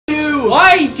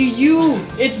Why do you?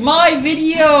 It's my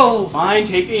video! Fine,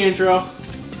 take the intro.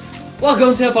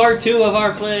 Welcome to part 2 of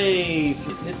our play.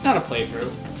 It's not a playthrough.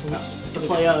 It's a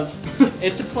play of.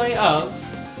 It's a play of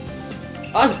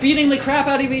us beating the crap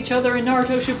out of each other in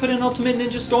Naruto Shippuden Ultimate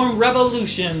Ninja Storm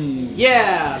Revolution.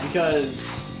 Yeah,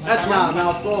 because that's not a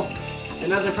mouthful.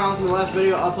 And as I promised in the last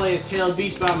video, I'll play as Tailed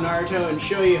Beast Bomb Naruto and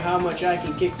show you how much I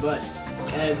can kick butt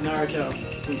as Naruto,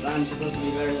 since I'm supposed to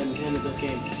be better than him at this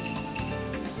game.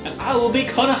 And I will be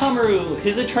Konohamaru,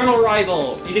 his eternal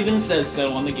rival. It even says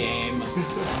so on the game.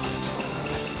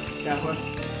 Got what?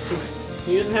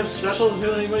 He doesn't have specials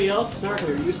with anybody else? Naruto,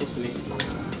 you're useless to me. Oh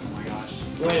my gosh.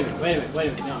 Wait a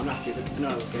minute. No, I'm not stupid. No,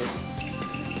 I was scared.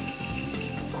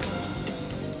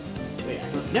 Wait,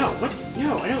 no, what?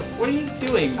 No, I don't. What are you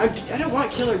doing? I don't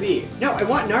want Killer Bee. No, I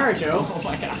want Naruto. Oh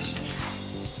my gosh.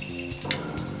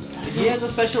 He has a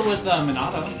special with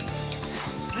Minato.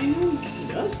 I know he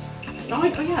does. Oh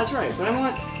yeah, that's right. But I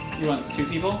want. You want 2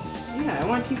 people? Yeah, I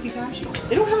want Team Kakashi.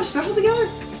 They don't have a special together?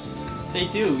 They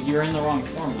do. You're in the wrong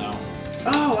form though.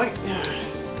 Oh,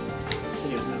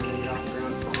 Video's never gonna get off the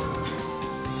ground.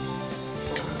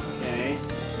 Okay.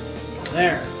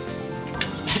 There.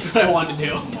 That's what I wanted to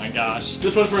do. Oh my gosh.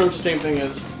 This one's pretty much the same thing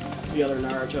as the other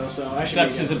Naruto, so I should.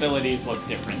 Except his abilities look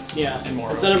different. Yeah. And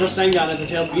more. Instead of a Sengun, it's a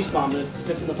Tailed Beast Bomb that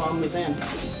fits in the palm of his hand.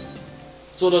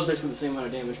 So it does basically the same amount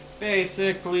of damage.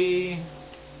 Basically.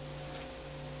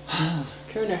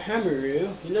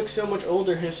 Konohamaru, he looks so much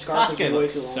older. His scarf Sasuke is way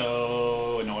looks too long.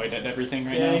 so annoyed at everything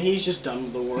right now. Yeah, he's just done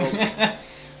with the world.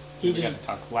 We gotta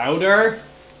talk louder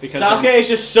because Sasuke is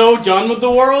just so done with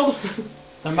the world.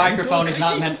 the microphone is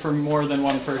not meant for more than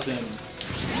one person.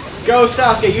 Go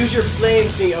Sasuke, use your flame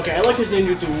thing. Okay, I like his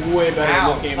ninjutsu way better in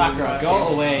this game. Sakura, go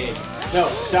away. No,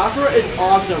 Sakura is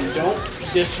awesome. Don't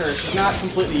diss her. She's not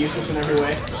completely useless in every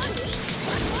way.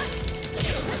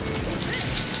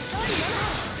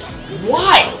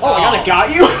 Why? Oh, I got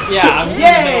you? Yeah, I'm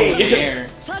Yay! here.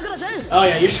 Oh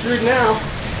yeah, you're screwed now.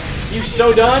 You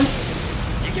so done?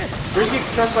 First get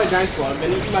crushed by a giant slug,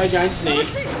 then eaten by a giant snake,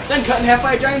 then cut in half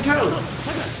by a giant toad.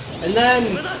 And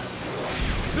then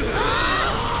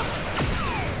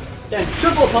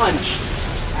triple punch.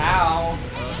 Ow.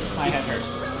 My head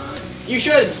hurts. You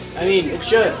should. I mean, it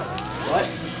should. What?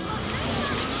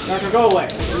 Naruto, go away.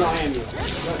 No, I am you.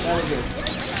 That was good.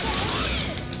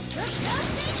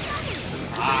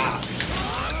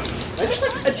 Did I just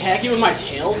like attack you with my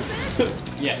tails?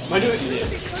 Yes, Am I doing? you did.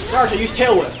 Naruto, use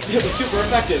Tail Whip. It was super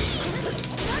effective.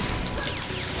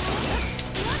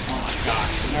 Oh my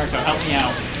gosh. Naruto, help me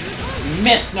out. You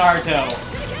missed, Naruto.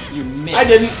 You missed. I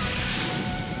didn't.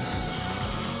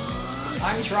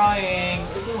 I'm trying.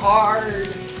 This is hard.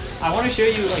 I want to show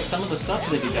you like some of the stuff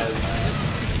that he does.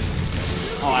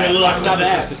 Oh, Good luck, I'm not the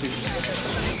bad. substitution.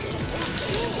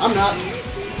 I'm not.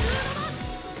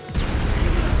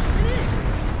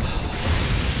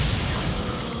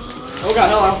 Oh god,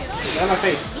 hello. Get out of my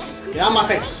face. Get out of my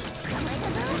face.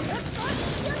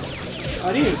 Oh,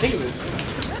 I didn't even think of this.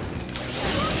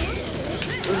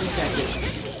 What does this guy do?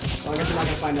 Well, I guess I'm not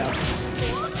gonna find out.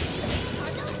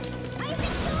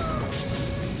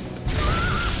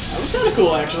 That was kinda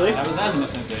cool, actually. That was Asuma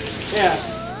Sensei. Yeah.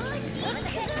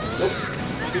 Nope.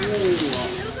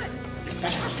 Ooh.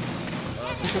 Gotcha.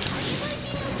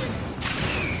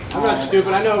 I'm not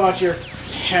stupid, I know about your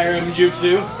harem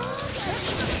jutsu.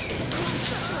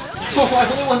 Oh, I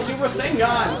only want to do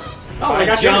Rasengan! Oh, I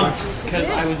got jumped because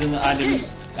I was in the. I didn't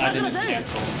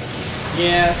cancel.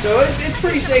 Yeah, so it's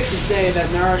pretty safe to say that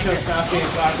Naruto, Sasuke, and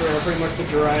Sakura are pretty much the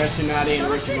Jiraiya, Tsunade, and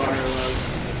Orochimaru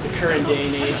of the current day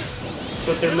and age.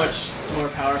 But they're much more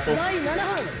powerful. That's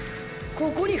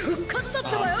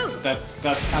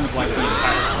kind of like the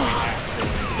entire point,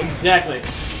 actually. Exactly.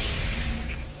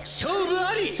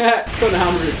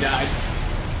 Konohamaru died.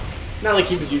 Not like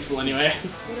he was useful anyway.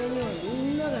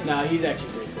 Nah, he's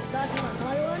actually pretty cool.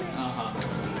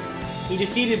 He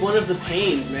defeated one of the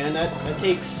pains, man. That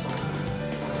takes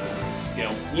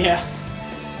Skill. yeah.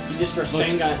 He just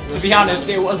Rasengan. To be honest,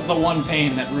 it was the one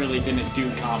pain that really didn't do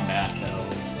combat, though.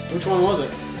 Which one was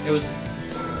it? It was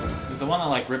the one that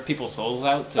like ripped people's souls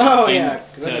out to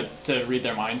to read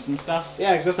their minds and stuff.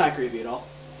 Yeah, because that's not creepy at all.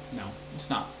 No, it's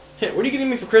not. Hey, what are you getting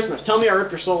me for Christmas? Tell me I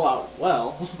ripped your soul out.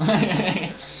 Well,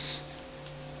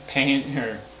 Pain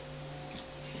or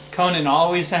Conan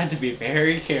always had to be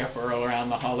very careful around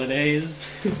the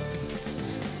holidays.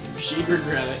 she'd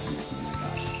regret it.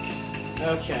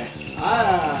 Okay.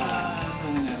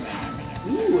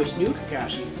 Ooh, it's new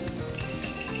Kakashi.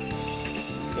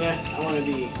 Yeah, I want to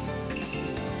be.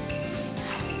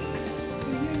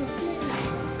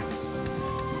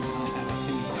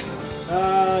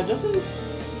 Doesn't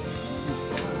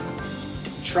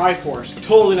Triforce.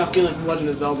 Totally not stealing from Legend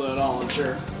of Zelda at all, I'm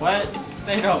sure. What?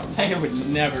 They would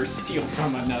never steal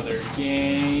from another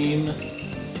game.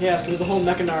 Yes, because the whole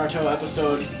Mecha Naruto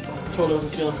episode totally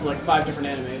wasn't stealing from like 5 different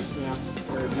animes, you know,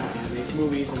 or not animes,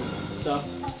 movies and stuff.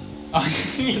 The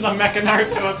Mecha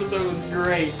Naruto episode was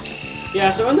great. Yeah,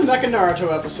 so in the Mecha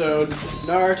Naruto episode,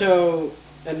 Naruto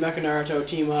and Mecha Naruto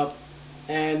team up,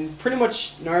 and pretty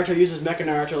much Naruto uses Mecha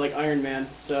Naruto like Iron Man,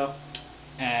 so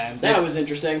And that was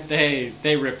interesting. They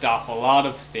ripped off a lot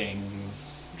of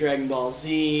things. Dragon Ball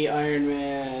Z, Iron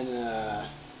Man,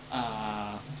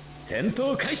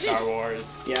 Star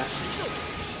Wars. yes.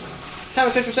 Time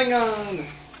space for Sengon!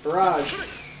 Barrage.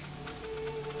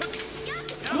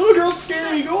 Little girl's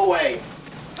scary, go away!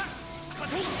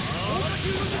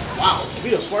 Wow,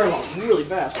 Vito's fireball really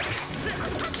fast.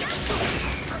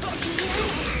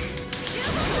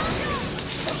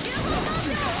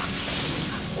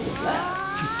 What was that?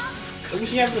 Doesn't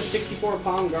she have the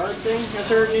 64-pound guard thing? That's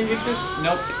her ninjutsu?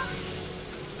 Nope.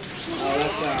 Oh,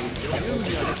 that's, not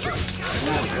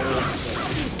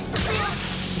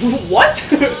what?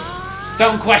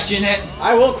 Don't question it.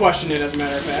 I will question it, as a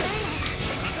matter of fact.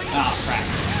 Oh, crap.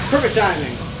 Perfect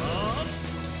timing.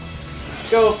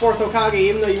 Go, 4th Hokage,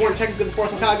 even though you weren't technically the 4th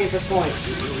Hokage at this point.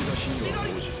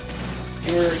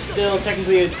 You were still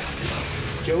technically a...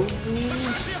 Jonin?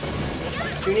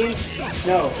 Junin?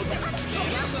 No.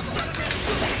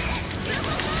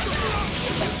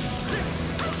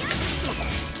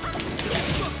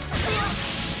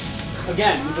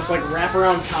 Again, this like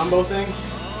wraparound combo thing.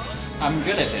 I'm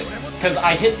good at it. Because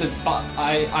I hit the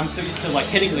I'm so used to like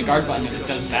hitting the guard button and it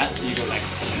does that, so you go like...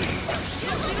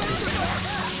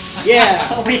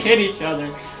 Yeah! We hit each other.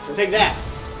 So take that.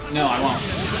 No, I won't.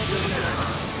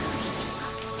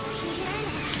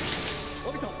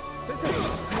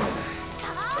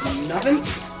 Nothing?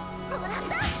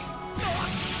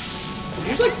 Did you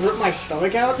just like rip my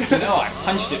stomach out? No, I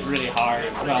punched it really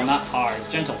hard. Well, not hard.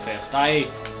 Gentle fist. I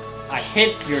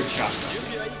hit your chakra.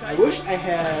 I wish I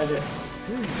had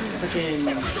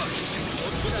freaking...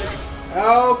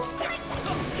 Oh!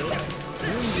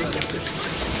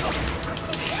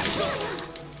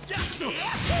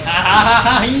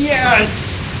 Ah, yes!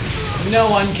 No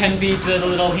one can beat the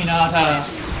little Hinata.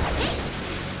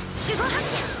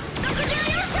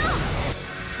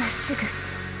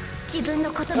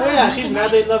 Oh yeah, she's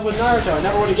madly in love with Naruto. I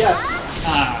never would have guessed.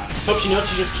 Ah. Hope she knows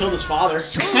she just killed his father.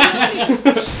 I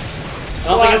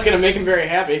don't think it's gonna make him very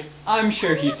happy. I'm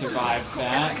sure he survived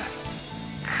that.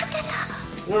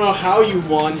 I don't know how you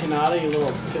won, Hinata, you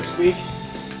little pipsqueak.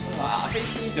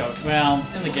 Well,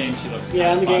 in the game she looks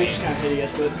Yeah, in the game funny. she's kind of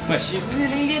hideous, But she's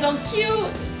really little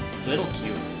cute. Little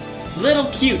cute. Little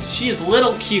cute. She is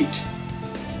little cute.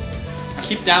 I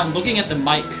keep down looking at the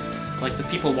mic. Like the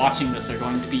people watching this are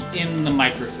going to be in the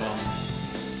microphone.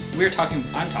 I'm talking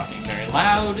very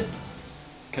loud.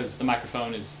 Because the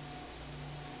microphone is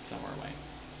somewhere away.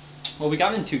 Well, we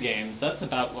got in 2 games. That's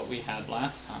about what we had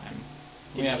last time.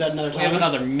 Did you set another We have timer?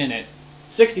 another minute.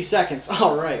 60 seconds.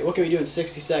 Alright, what can we do in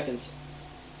 60 seconds?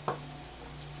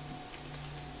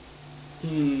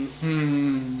 We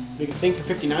can think for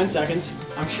 59 seconds.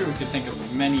 I'm sure we could think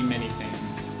of many, many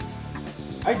things.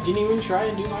 I didn't even try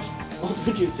to do my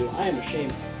ultimate jutsu. I am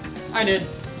ashamed. I did.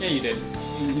 Yeah, you did.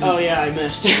 Oh yeah, I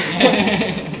missed.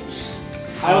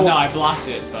 Oh no, I blocked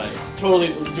it, but...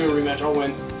 Totally, let's do a rematch. I'll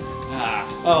win. Ah.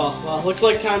 Oh, well, looks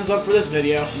like time's up for this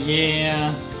video.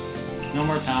 Yeah. No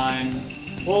more time.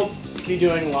 We'll be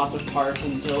doing lots of parts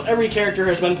until every character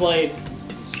has been played.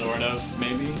 Sort of,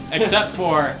 maybe. Except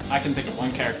for, I can think of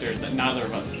one character that neither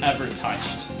of us ever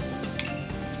touched.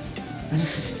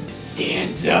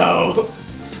 Danzo!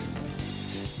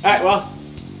 Alright, well,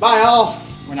 bye all!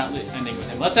 We're not ending with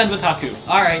him. Let's end with Haku.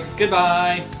 Alright,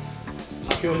 goodbye.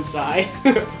 Haku and Sai.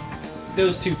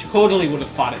 Those two totally would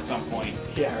have fought at some point.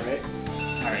 Yeah, right.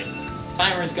 Alright.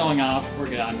 Timer's going off. We're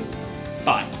done.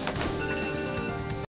 Bye.